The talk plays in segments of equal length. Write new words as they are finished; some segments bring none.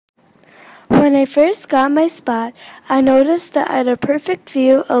When I first got my spot, I noticed that I had a perfect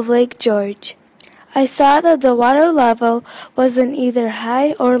view of Lake George. I saw that the water level wasn't either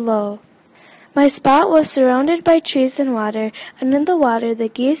high or low. My spot was surrounded by trees and water, and in the water the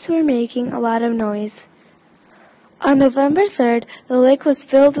geese were making a lot of noise. On November 3rd, the lake was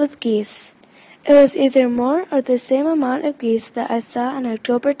filled with geese. It was either more or the same amount of geese that I saw on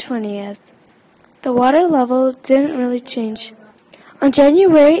October 20th. The water level didn't really change. On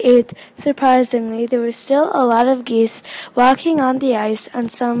January 8th, surprisingly, there were still a lot of geese walking on the ice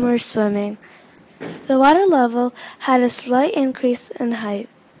and some were swimming. The water level had a slight increase in height.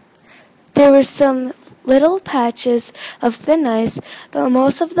 There were some little patches of thin ice, but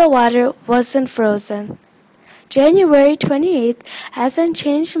most of the water wasn't frozen. January 28th hasn't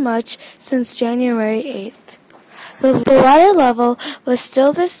changed much since January 8th. The water level was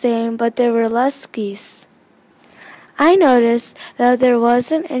still the same, but there were less geese. I noticed that there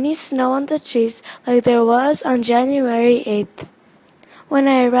wasn't any snow on the trees like there was on January 8th. When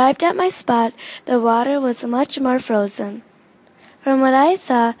I arrived at my spot, the water was much more frozen. From what I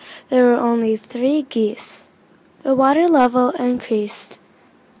saw, there were only 3 geese. The water level increased.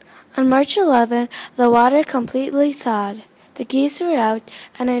 On March 11th, the water completely thawed. The geese were out,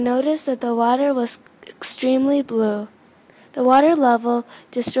 and I noticed that the water was extremely blue. The water level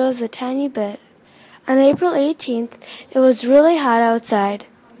just rose a tiny bit. On April 18th, it was really hot outside.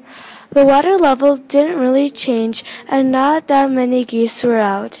 The water level didn't really change, and not that many geese were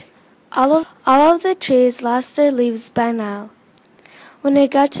out. All of the trees lost their leaves by now. When I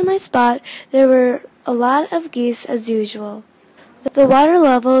got to my spot, there were a lot of geese as usual. The water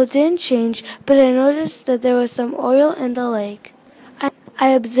level didn't change, but I noticed that there was some oil in the lake. I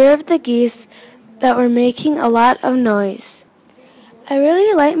observed the geese that were making a lot of noise. I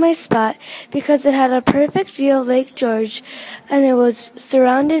really liked my spot because it had a perfect view of Lake George and it was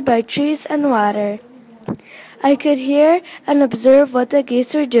surrounded by trees and water. I could hear and observe what the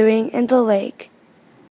geese were doing in the lake.